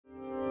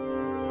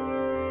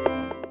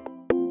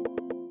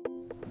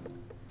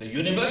The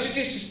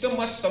university system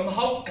must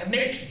somehow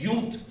connect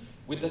youth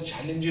with the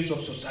challenges of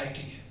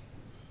society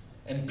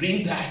and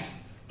bring that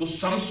to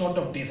some sort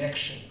of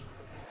direction.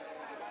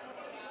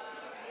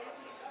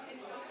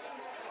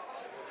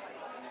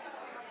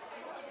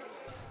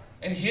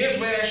 And here's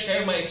where I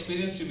share my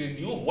experience with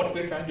you, what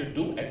we're trying to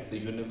do at the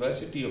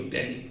University of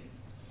Delhi.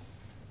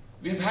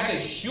 We've had a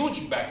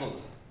huge battle.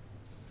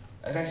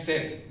 As I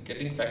said,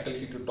 getting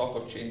faculty to talk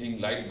of changing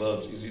light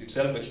bulbs is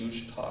itself a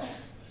huge task,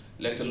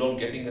 let alone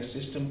getting a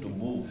system to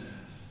move.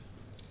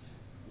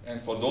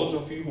 And for those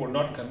of you who are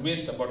not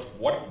convinced about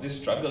what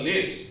this struggle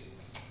is,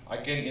 I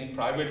can in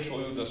private show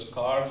you the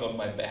scars on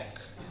my back.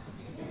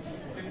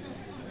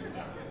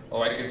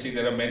 Oh, I can see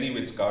there are many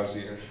with scars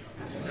here.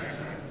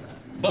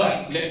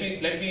 But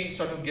let me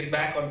sort of get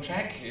back on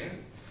track here.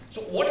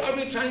 So what are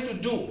we trying to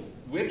do?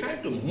 We're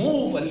trying to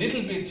move a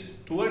little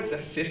bit towards a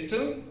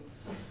system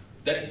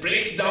that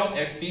breaks down,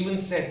 as Stephen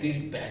said, these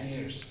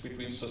barriers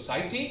between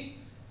society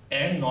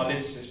and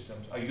knowledge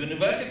systems. A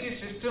university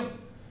system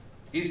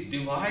is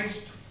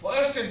devised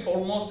first and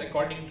foremost,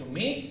 according to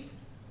me,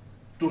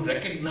 to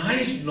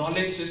recognize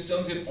knowledge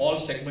systems in all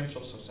segments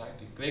of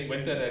society. Craig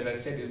Venter, as I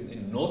said, is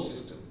in no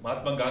system.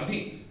 Mahatma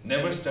Gandhi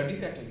never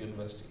studied at a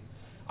university.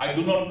 I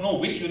do not know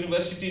which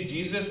university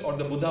Jesus or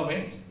the Buddha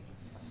went.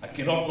 I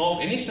cannot know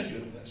of any such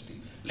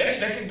university.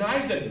 Let's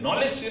recognize that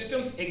knowledge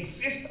systems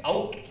exist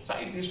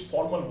outside these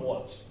formal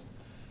walls.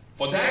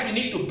 For that, we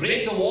need to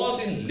break the walls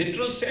in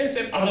literal sense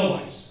and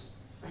otherwise.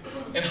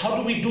 And how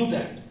do we do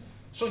that?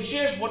 So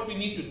here's what we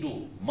need to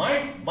do.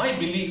 My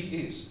belief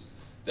is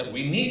that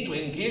we need to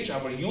engage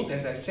our youth,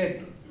 as I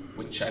said,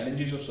 with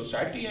challenges of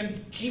society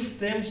and give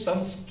them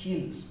some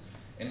skills,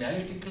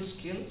 analytical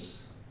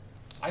skills.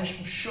 I'm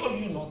sure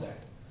you know that.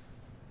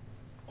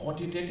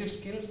 Quantitative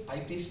skills,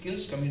 IT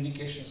skills,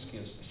 communication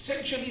skills,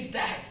 essentially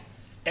that.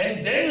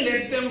 And then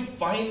let them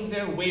find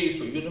their way.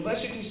 So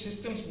university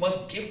systems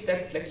must give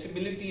that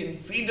flexibility and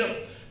freedom,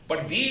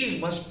 but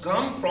these must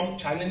come from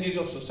challenges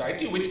of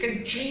society which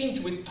can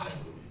change with time.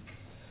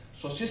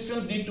 So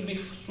systems need to be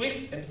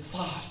swift and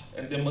fast,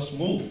 and they must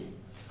move.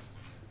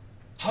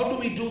 How do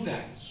we do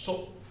that?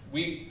 So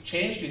we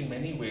changed in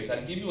many ways.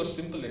 I'll give you a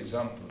simple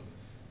example.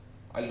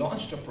 I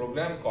launched a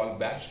program called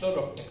Bachelor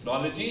of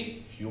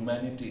Technology,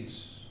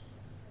 Humanities.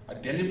 I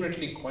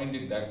deliberately coined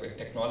it that way,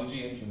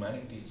 technology and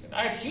humanities. And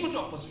I had huge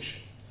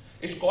opposition.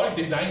 It's called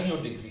design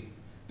your degree.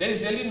 There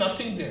is really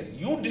nothing there.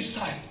 You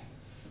decide.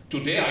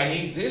 Today I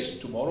need this,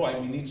 tomorrow I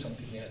may need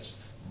something else.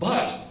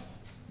 But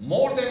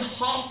more than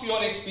half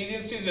your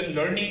experiences and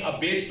learning are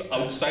based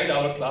outside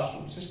our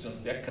classroom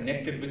systems. They are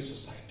connected with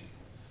society.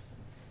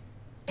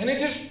 And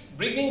it is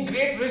bringing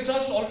great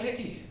results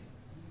already.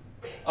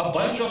 A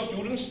bunch of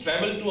students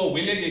traveled to a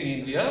village in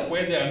India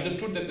where they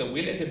understood that the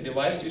village had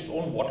devised its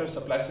own water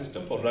supply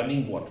system for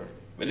running water.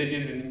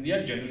 Villages in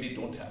India generally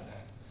don't have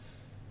that.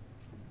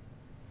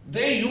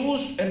 They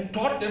used and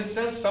taught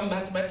themselves some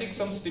mathematics,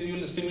 some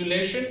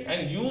simulation,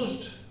 and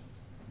used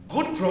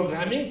good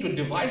programming to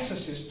devise a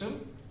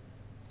system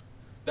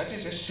that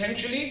is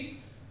essentially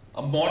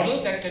a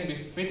model that can be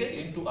fitted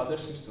into other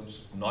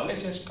systems.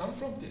 Knowledge has come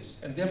from this,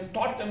 and they have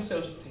taught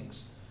themselves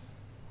things.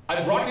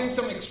 I brought in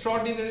some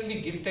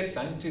extraordinarily gifted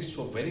scientists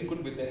who are very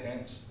good with their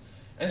hands,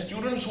 and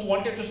students who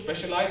wanted to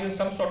specialize in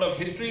some sort of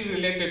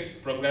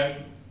history-related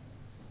program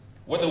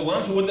were the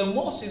ones who were the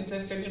most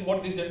interested in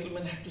what this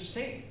gentleman had to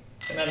say,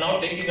 and are now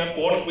taking a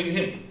course with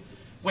him.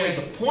 Well,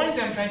 the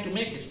point I'm trying to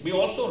make is we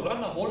also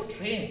run a whole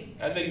train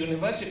as a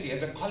university,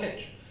 as a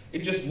college. It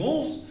just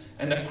moves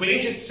and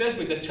acquaints itself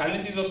with the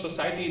challenges of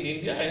society in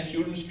India, and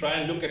students try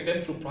and look at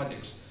them through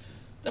projects.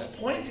 The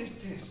point is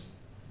this.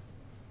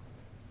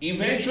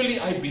 Eventually,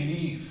 I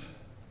believe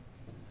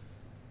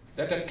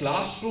that a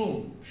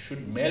classroom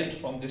should melt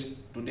from this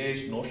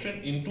today's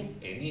notion into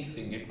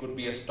anything. It could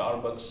be a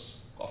Starbucks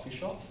coffee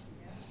shop.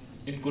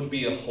 It could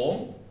be a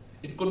home.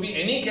 It could be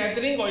any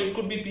gathering, or it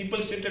could be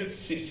people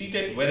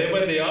seated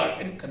wherever they are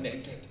and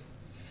connected.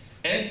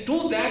 And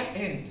to that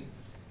end,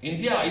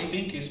 India, I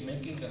think, is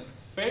making a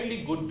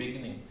fairly good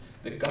beginning.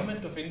 The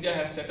government of India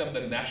has set up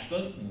the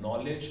National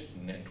Knowledge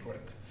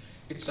Network.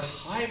 It's a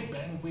high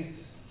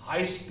bandwidth,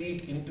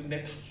 high-speed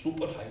internet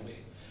superhighway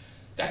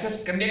that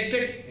has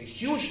connected a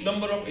huge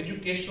number of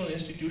educational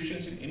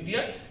institutions in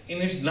India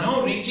and is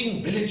now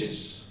reaching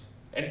villages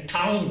and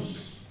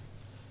towns.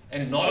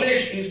 And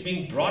knowledge is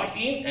being brought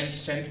in and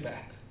sent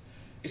back.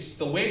 It's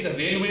the way the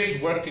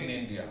railways worked in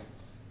India.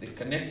 They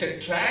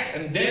connected tracks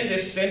and then they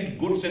sent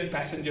goods and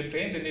passenger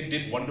trains, and it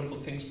did wonderful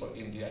things for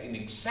India in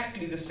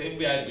exactly the same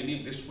way I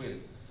believe this will.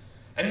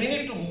 And we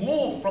need to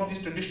move from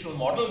this traditional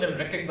model and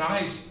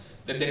recognize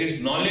that there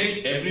is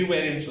knowledge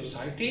everywhere in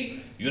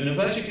society.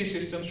 University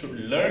systems should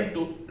learn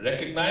to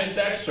recognize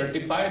that,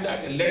 certify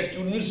that, and let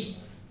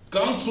students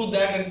come through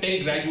that and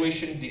take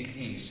graduation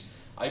degrees.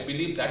 I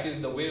believe that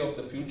is the way of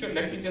the future.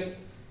 Let me just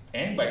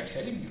end by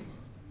telling you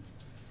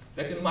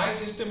that in my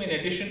system, in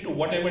addition to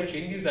whatever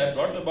changes I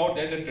brought about,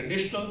 there's a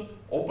traditional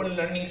open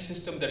learning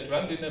system that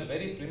runs in a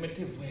very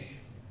primitive way.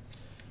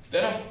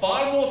 There are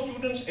far more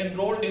students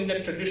enrolled in the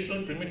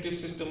traditional primitive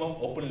system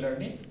of open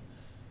learning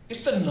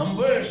It's the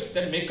numbers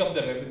that make up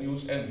the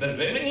revenues, and the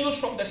revenues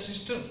from that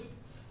system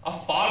are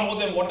far more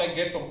than what I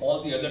get from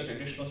all the other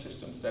traditional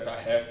systems that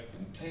I have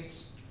in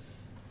place.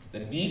 The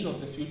need of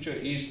the future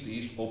is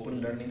these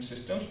open learning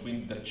systems.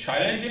 The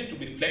challenge is to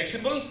be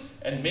flexible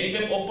and make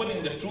them open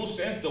in the true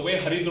sense, the way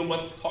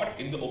Haridrumat thought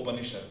in the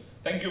Upanishad.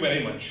 Thank you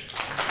very much.